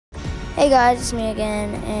Hey guys, it's me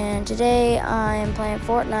again, and today I'm playing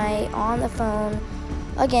Fortnite on the phone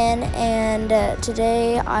again, and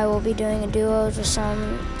today I will be doing a duos with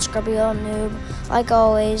some scrubby old noob, like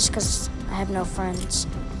always, because I have no friends.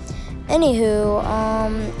 Anywho,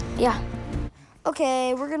 yeah.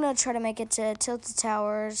 Okay, we're gonna try to make it to Tilted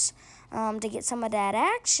Towers, to get some of that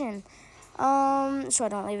action, so I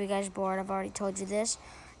don't leave you guys bored. I've already told you this.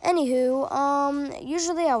 Anywho,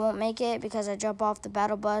 usually I won't make it because I jump off the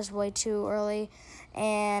battle bus way too early,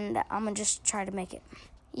 and I'm gonna just try to make it.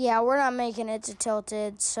 Yeah, we're not making it to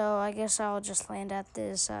Tilted, so I guess I'll just land at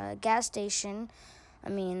this gas station. I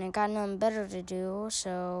mean, I got nothing better to do,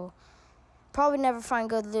 so probably never find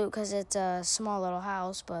good loot because it's a small little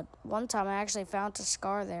house, but one time I actually found a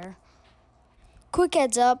scar there. Quick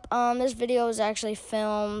heads up, this video was actually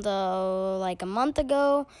filmed like a month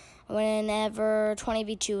ago whenever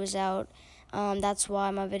 20v2 was out. That's why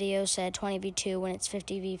my video said 20v2 when it's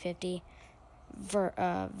 50v50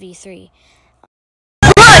 v3.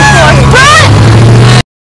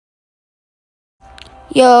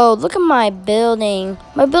 Yo, look at my building.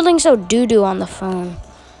 My building's so doo-doo on the phone.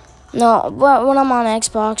 No, but when I'm on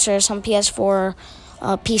Xbox or some PS4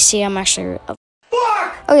 PC, I'm actually...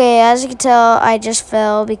 Okay, as you can tell, I just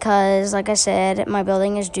fell because, like I said, my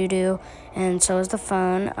building is doo-doo, and so is the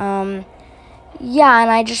phone. Yeah, and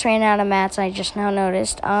I just ran out of mats, I just now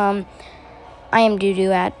noticed. I am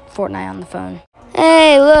doo-doo at Fortnite on the phone.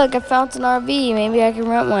 Hey, look, I found an RV. Maybe I can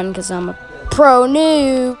rent one because I'm a pro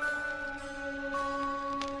noob.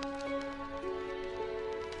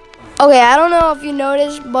 Okay, I don't know if you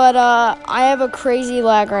noticed, but I have a crazy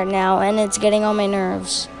lag right now, and it's getting on my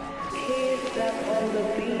nerves.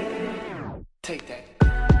 Take that.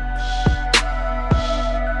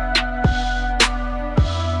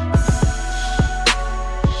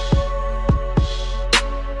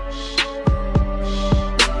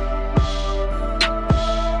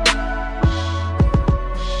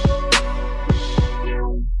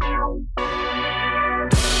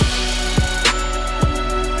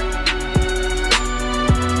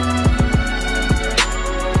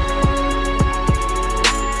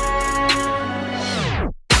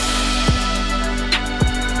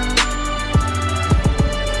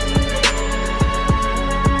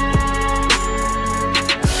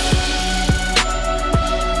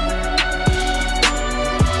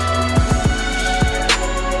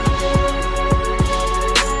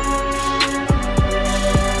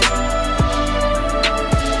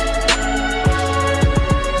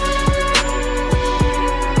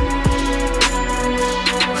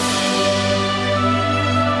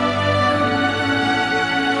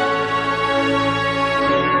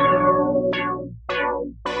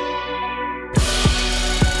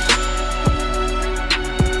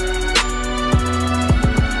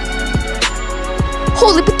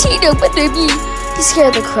 Holy potato, baby! He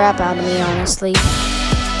scared the crap out of me, honestly.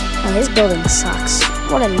 Oh, his building sucks.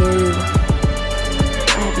 What a noob.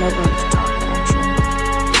 I have no room to talk, actually.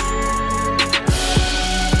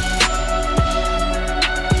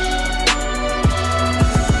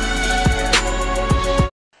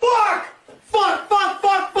 Fuck! Fuck! Fuck!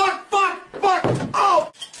 Fuck! Fuck! Fuck! Fuck!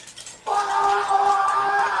 Oh!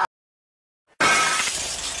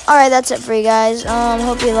 Alright, that's it for you guys.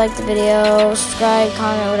 Hope you liked the video. Subscribe,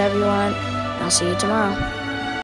 comment, whatever you want. I'll see you tomorrow.